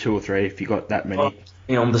can go 2 or 3 if you got that many.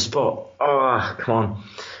 On the spot. Come on.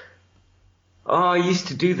 I used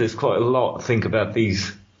to do this quite a lot, think about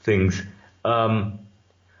these things. Rivaldo.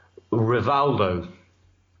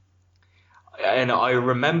 And I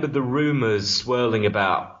remember the rumours swirling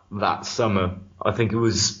about that summer. I think it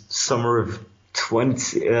was summer of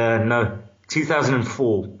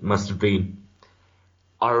 2004 must have been.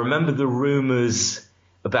 I remember the rumours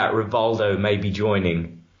about Rivaldo maybe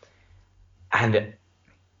joining, and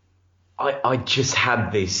I just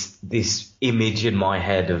had this image in my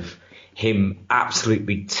head of him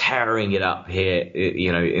absolutely tearing it up here,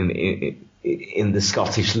 in the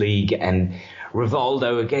Scottish League, and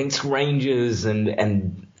Rivaldo against Rangers,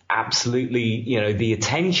 and absolutely, the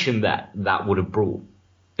attention that would have brought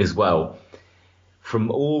as well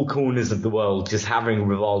from all corners of the world. Just having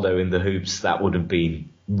Rivaldo in the hoops, that would have been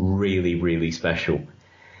really, really special.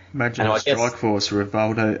 Imagine a strike force,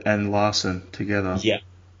 Rivaldo and Larsson together. Yeah.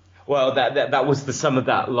 Well, that was the summer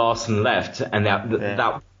that Larsson left, and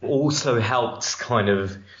that also helped kind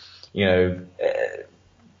of,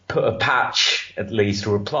 put a patch at least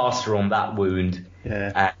or a plaster on that wound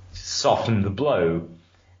and soften the blow.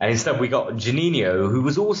 And instead we got Juninho, who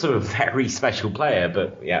was also a very special player,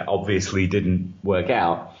 but obviously didn't work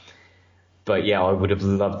out. But I would have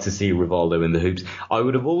loved to see Rivaldo in the hoops. I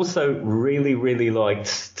would have also really, really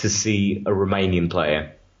liked to see a Romanian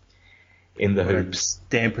player in the hoops.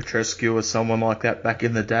 Dan Petrescu or someone like that back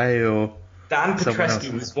in the day, or Dan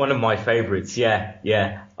Petrescu was one of my favourites. Yeah.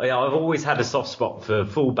 I've always had a soft spot for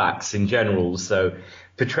fullbacks in general, so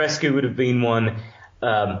Petrescu would have been one.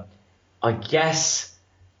 I guess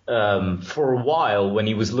for a while when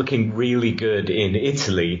he was looking really good in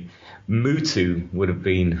Italy, Mutu would have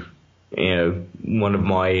been one of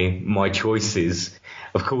my choices.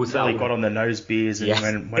 Of course, he got on the nose beers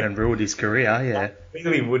and went and ruined his career. Yeah, that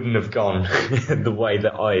really wouldn't have gone the way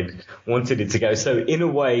that I'd wanted it to go. So in a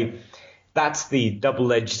way, that's the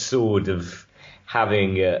double-edged sword of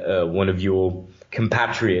having one of your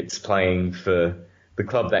compatriots playing for the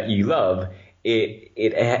club that you love.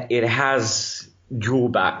 It has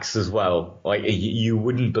drawbacks as well. Like you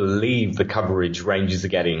wouldn't believe the coverage Rangers are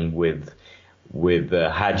getting with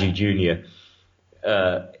Hadji Jr.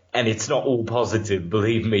 And it's not all positive,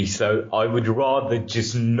 believe me. So I would rather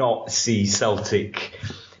just not see Celtic,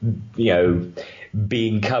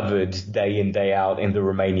 being covered day in, day out in the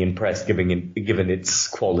Romanian press, given its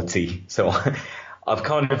quality. So I've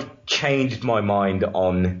kind of changed my mind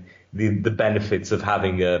on the benefits of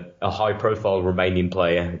having a high-profile Romanian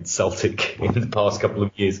player at Celtic in the past couple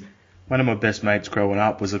of years. One of my best mates growing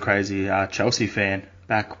up was a crazy Chelsea fan.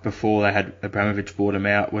 Back before they had Abramovich bought him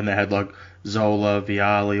out, when they had like Zola,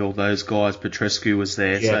 Vialli, all those guys, Petrescu was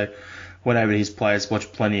there. Yeah. So went over to his players,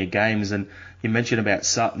 watched plenty of games, and you mentioned about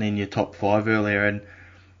Sutton in your top 5 earlier, and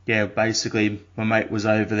basically my mate was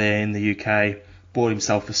over there in the UK, bought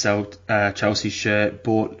himself a Chelsea shirt,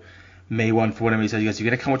 bought me one for whatever. He said, he goes, "You're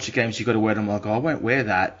going to come watch the games, you've got to wear them." I'm like, "I won't wear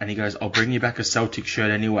that." And he goes, "I'll bring you back a Celtic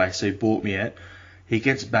shirt anyway." So he bought me it. He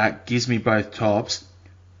gets back, gives me both tops.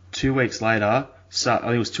 2 weeks later, I think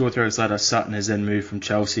it was 2 or 3 weeks later, Sutton has then moved from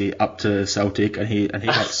Chelsea up to Celtic, and he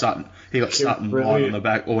got Sutton. He got Sutton line on the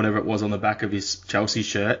back, or whatever it was, on the back of his Chelsea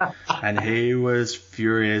shirt, and he was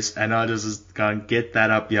furious. And I just was going, "Get that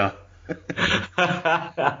up, yeah."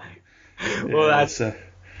 Well, that's I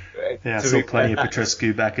saw plenty of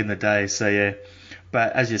Petrescu back in the day. So yeah,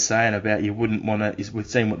 but as you're saying about, you wouldn't want to. We've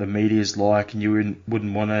seen what the media's like, and you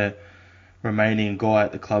wouldn't want a Romanian guy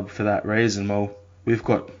at the club for that reason. Well, we've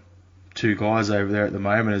got two guys over there at the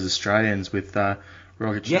moment as Australians with Rogic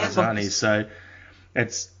and Azani. So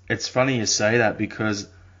it's funny you say that because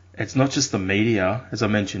it's not just the media, as I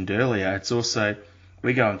mentioned earlier. It's also,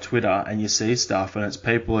 we go on Twitter and you see stuff and it's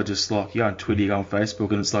people are just like, you go on Twitter, you go on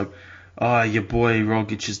Facebook and it's like, oh, your boy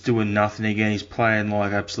Rogic is doing nothing again. He's playing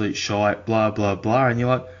like absolute shite, blah, blah, blah. And you're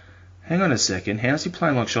like, hang on a second. How's he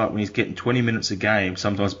playing like shite when he's getting 20 minutes a game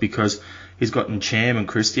sometimes because he's got Ncham and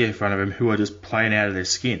Christie in front of him who are just playing out of their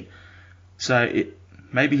skin. So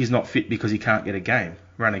maybe he's not fit because he can't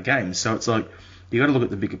run a game. So it's like, you got to look at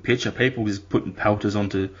the bigger picture. People just putting pelters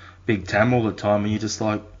onto Big Tam all the time, and you're just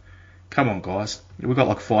like, come on, guys. We've got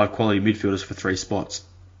like 5 quality midfielders for 3 spots.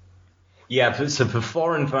 Yeah, so for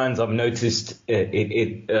foreign fans, I've noticed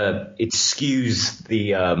it skews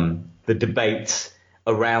the debates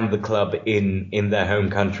around the club in their home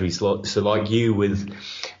countries. So like you with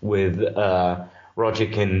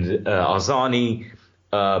Rogic and Azani,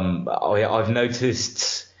 I've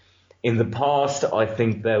noticed in the past, I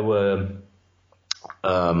think there were,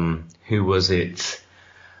 who was it?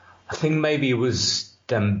 I think maybe it was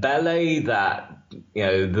Dembele that,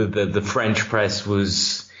 the French press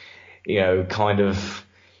was, kind of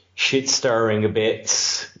shit stirring a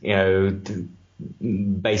bit,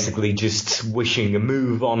 basically just wishing a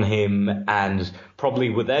move on him, and probably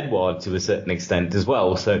with Edouard to a certain extent as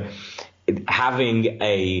well. So having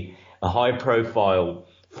a high profile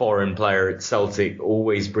foreign player at Celtic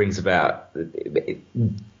always brings about,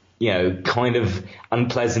 kind of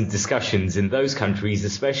unpleasant discussions in those countries,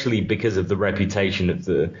 especially because of the reputation of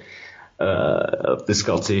the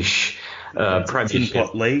Scottish Premiership. Tin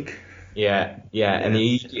Pot League. Yeah, and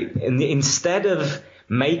instead of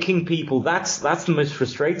making people, that's the most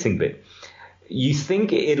frustrating bit. You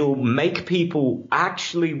think it'll make people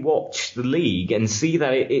actually watch the league and see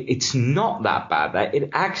that it's not that bad, that it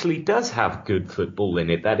actually does have good football in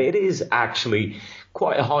it, that it is actually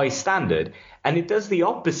quite a high standard. And it does the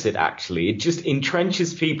opposite, actually. It just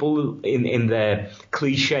entrenches people in their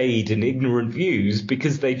cliched and ignorant views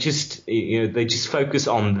because they just focus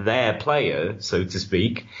on their player, so to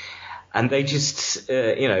speak, and they just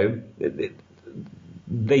they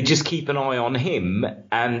just keep an eye on him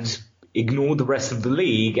and ignore the rest of the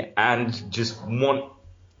league and just want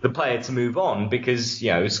the player to move on because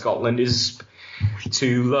Scotland is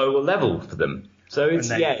too low a level for them. So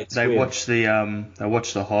they watch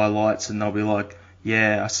the highlights and they'll be like,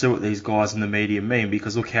 yeah, I see what these guys in the media mean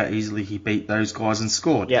because look how easily he beat those guys and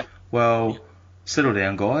scored. Yeah. Well, settle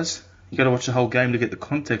down, guys. You got to watch the whole game to get the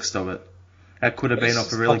context of it. That could have been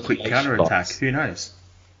off a really quick counter-attack. Who knows?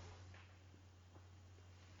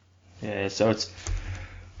 Yeah, so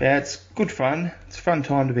it's good fun. It's a fun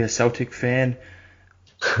time to be a Celtic fan.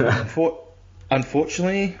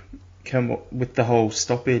 Unfortunately, with the whole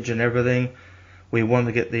stoppage and everything, we wanted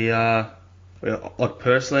to get the... like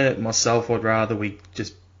personally, myself, I'd rather we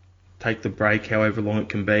just take the break however long it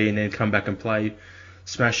can be and then come back and play,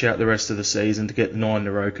 smash out the rest of the season to get 9 in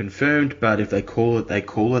a row confirmed. But if they call it, they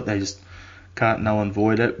call it. They just can't null and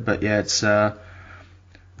void it. But yeah, it's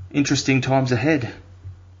interesting times ahead.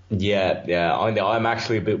 Yeah, I'm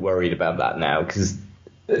actually a bit worried about that now because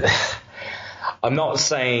I'm not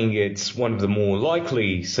saying it's one of the more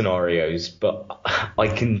likely scenarios, but I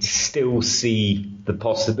can still see the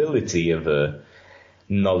possibility of a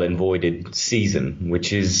null and voided season,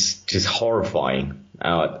 which is just horrifying.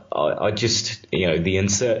 I just, the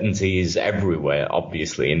uncertainty is everywhere,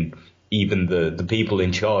 obviously, and even the people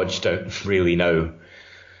in charge don't really know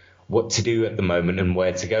what to do at the moment and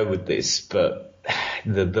where to go with this. But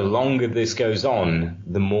the longer this goes on,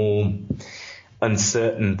 the more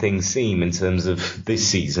uncertain things seem in terms of this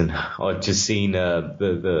season. I've just seen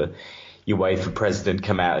the UEFA president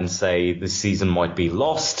come out and say this season might be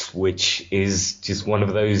lost, which is just one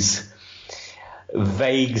of those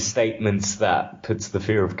vague statements that puts the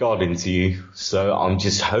fear of God into you. So I'm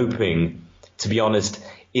just hoping, to be honest,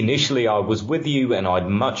 initially I was with you and I'd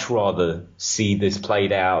much rather see this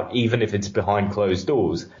played out, even if it's behind closed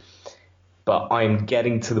doors. But I'm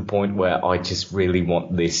getting to the point where I just really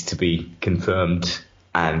want this to be confirmed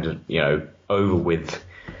and, over with,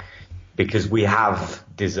 because we have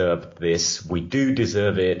deserved this. We do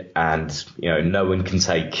deserve it, and, no one can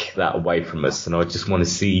take that away from us. And I just want to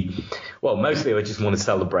see, well, mostly I just want to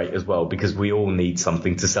celebrate as well, because we all need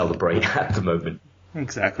something to celebrate at the moment.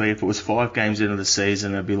 Exactly. If it was 5 games into the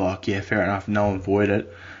season, it'd be like, yeah, fair enough, null and void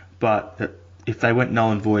it. But if they went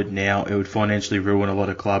null and void now, it would financially ruin a lot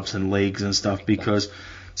of clubs and leagues and stuff because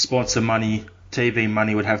sponsor money, TV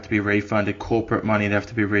money would have to be refunded, corporate money would have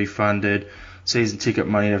to be refunded, season ticket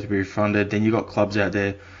money would have to be refunded. Then you got clubs out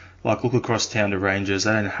there, like look across town to Rangers,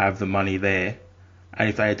 they don't have the money there and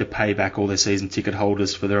if they had to pay back all their season ticket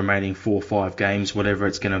holders for the remaining 4 or 5 games, whatever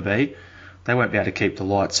it's going to be, they won't be able to keep the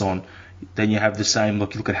lights on. Then you have the same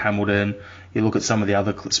look. You look at Hamilton. You look at some of the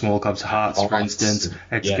other smaller clubs, Hearts, for instance.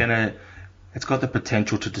 It's got the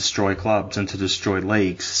potential to destroy clubs and to destroy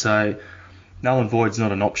leagues. So null and void's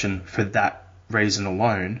not an option for that reason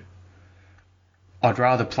alone. I'd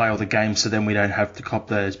rather play all the games so then we don't have to cop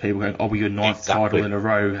those people going, oh, well, your ninth title in a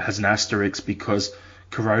row has an asterisk because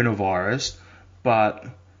coronavirus. But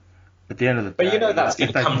at the end of the day... But that's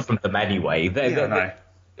going to come from them anyway.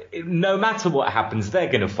 No matter what happens, they're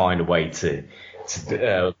going to find a way to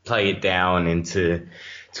play it down and to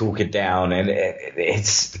talk it down. And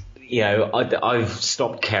it's... I've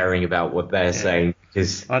stopped caring about what they're saying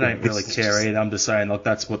because I don't really care either. I'm just saying, like,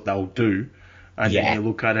 that's what they'll do. And then you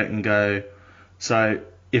look at it and go... So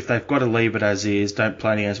if they've got to leave it as is, don't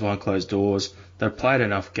play any games behind closed doors, they've played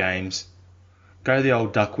enough games, go the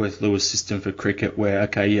old Duckworth-Lewis system for cricket where,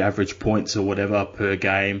 okay, you average points or whatever per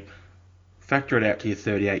game, factor it out to your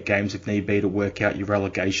 38 games if need be to work out your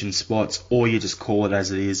relegation spots, or you just call it as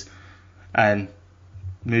it is and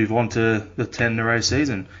move on to the 10-in-a-row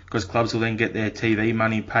season because clubs will then get their TV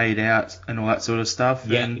money paid out and all that sort of stuff.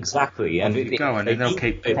 Yeah, exactly. And they'll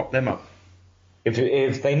keep prop them up.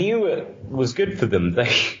 If they knew it was good for them,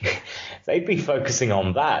 they'd be focusing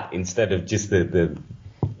on that instead of just the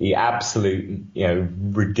absolute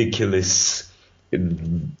ridiculous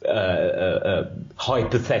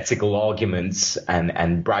hypothetical arguments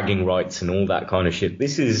and bragging rights and all that kind of shit.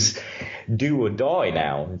 This is do or die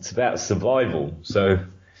now. It's about survival. So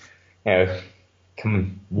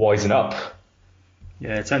come wisen up.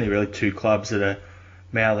 Yeah, it's only really 2 clubs that are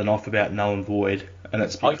mouthing off about null and void. And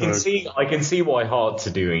it's because I can see why Hearts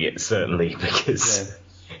are doing it, certainly, because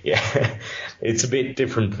it's a bit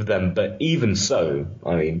different for them. But even so,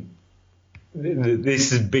 I mean,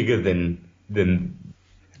 this is bigger than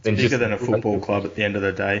bigger than a football club at the end of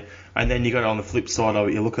the day. And then you got on the flip side of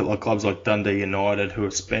it, you look at like clubs like Dundee United who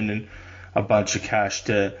are spending a bunch of cash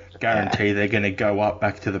to guarantee they're going to go up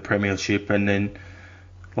back to the Premiership, and then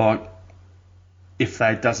like if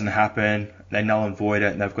that doesn't happen, they null and void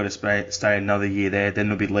it and they've got to stay another year there, then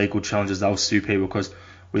there'll be legal challenges. They'll sue people because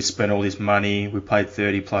we spent all this money, we played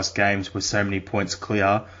 30 plus games with so many points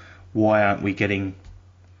clear. Why aren't we getting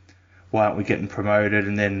promoted?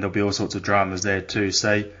 And then there'll be all sorts of dramas there too.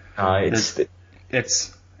 So it's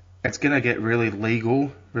going to get really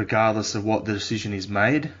legal regardless of what the decision is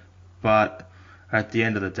made. But at the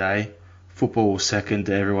end of the day, football is second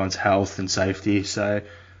to everyone's health and safety. So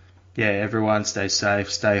everyone stay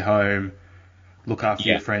safe, stay home, look after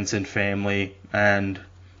your friends and family, and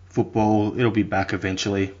football, it'll be back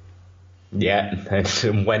eventually. Yeah,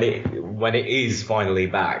 and when it is finally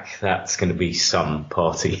back, that's going to be some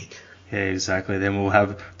party. Yeah, exactly. Then we'll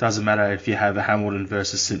have, doesn't matter if you have a Hamilton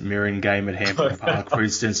versus St Mirren game at Hampden Park, for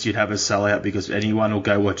instance, you'd have a sellout because anyone will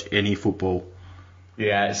go watch any football.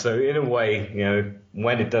 Yeah, so in a way,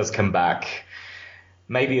 when it does come back,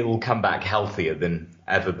 maybe it will come back healthier than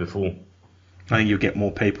ever before. I think you'll get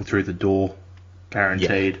more people through the door.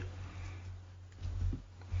 Guaranteed. Yeah.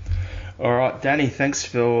 All right, Danny, thanks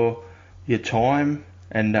for your time.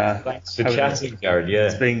 And thanks for chatting, Jared. Yeah,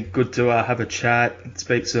 it's been good to have a chat,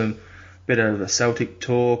 speak some bit of a Celtic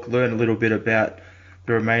talk, learn a little bit about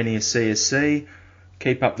the Romania CSC.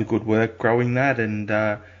 Keep up the good work, growing that, and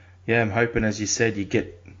I'm hoping, as you said, you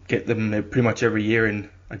get them pretty much every year in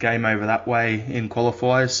a game over that way in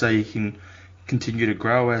qualifiers, so you can continue to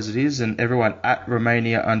grow as it is. And everyone at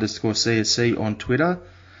Romania_CSC on Twitter.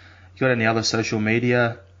 You got any other social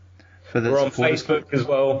media for the? We're on Facebook as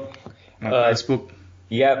well. On Facebook.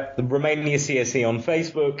 Yeah, the Romania CSC on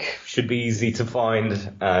Facebook should be easy to find,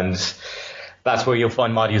 and that's where you'll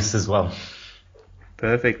find Marius as well.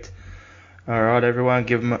 Perfect. All right, everyone,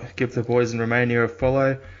 give the boys in Romania a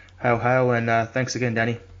follow. Hail, hail, and thanks again,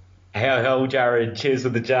 Danny. Hail, hail, Jared. Cheers for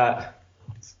the chat.